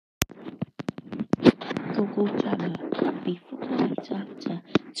Cocotama before right after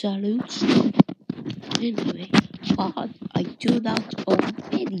Salutes. Anyway, one, I do not own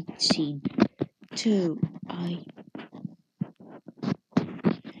anything. Two, I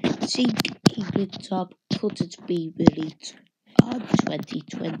think a good job couldn't be released on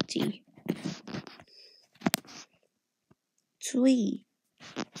 2020. 3,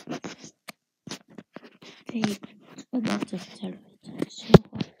 they a lot of television show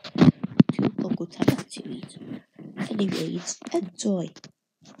to Cocotama series. Anyways, enjoy.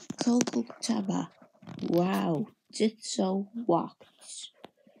 Cocotama. Wow, this so works.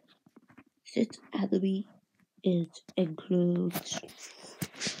 This anime includes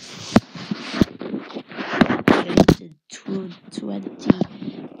released in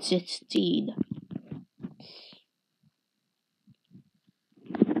 2016.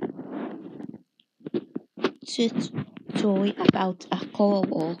 This story about a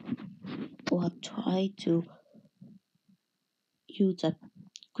coral who tried to use a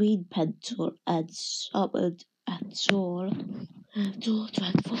green pencil and summoned a soul to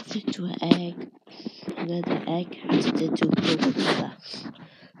transform into an egg. And then the egg has to do Cocotama.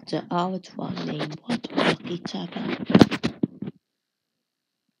 The orange one named was Kamisama.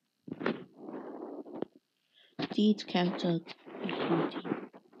 These characters including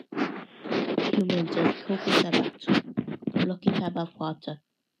humans and Cocotama. Kamisama was a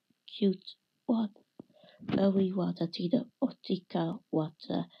cute one. Mary was a teen, Otika was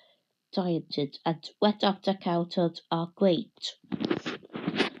a scientist, and rest of the characters are great.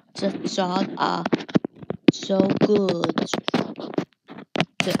 The songs are so good.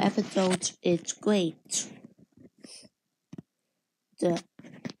 The episode is great. The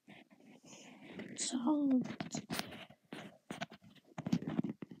songs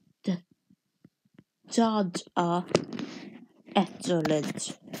are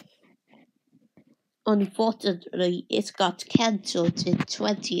excellent. Unfortunately, it got cancelled in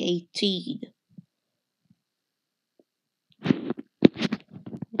 2018.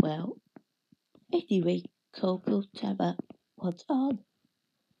 Well, anyway, Cocotama was on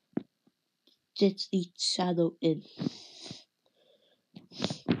Disney Channel in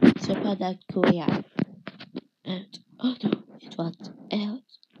Japan, Korea, and oh no,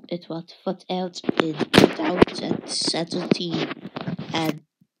 it was first out in 2017 and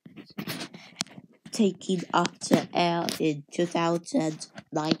taken off the air in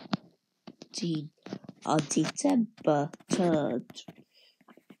 2019 on December 3rd.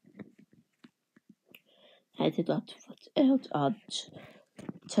 And it was first out on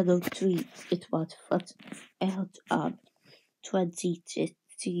Channel 3. It was first out on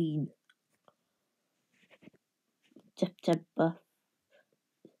 2016. September,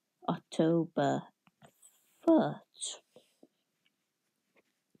 October 1st.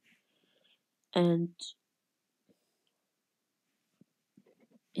 And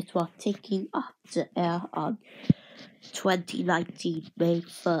it was taken off the air on 2019 May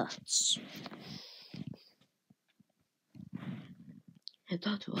 1st. And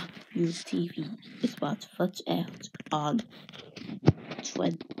that was News TV. It was first out on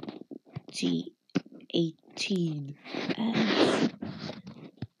 2018 and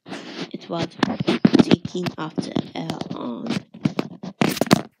it was taken off the air on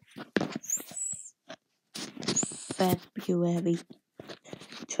February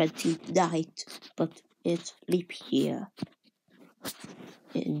 29th, but it's leap year.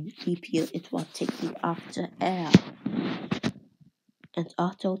 In leap year, it was taken off the air. And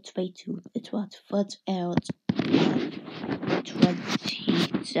Auto 22, it was first out on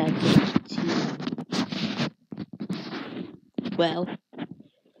 2017. Well,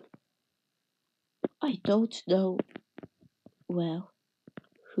 I don't know, who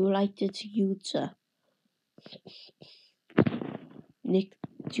liked it user? Nick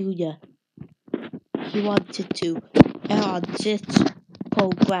Jr. He wanted to air on this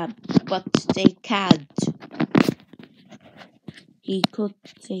program, but they can't. They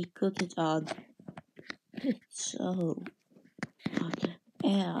couldn't on it, so on the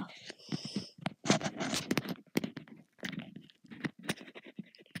air.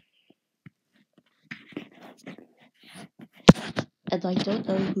 And I don't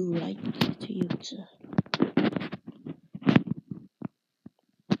know who liked it user.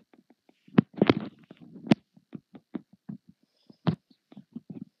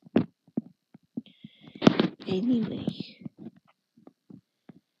 Anyway,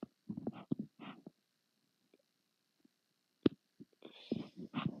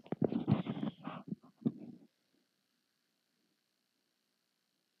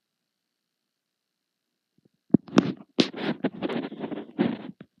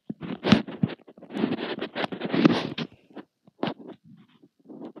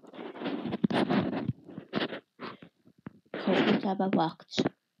 Cocotama walked,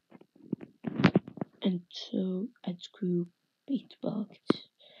 and so and Screw beatboxed,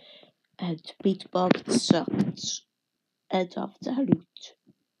 and beatboxed sucked end of the lute.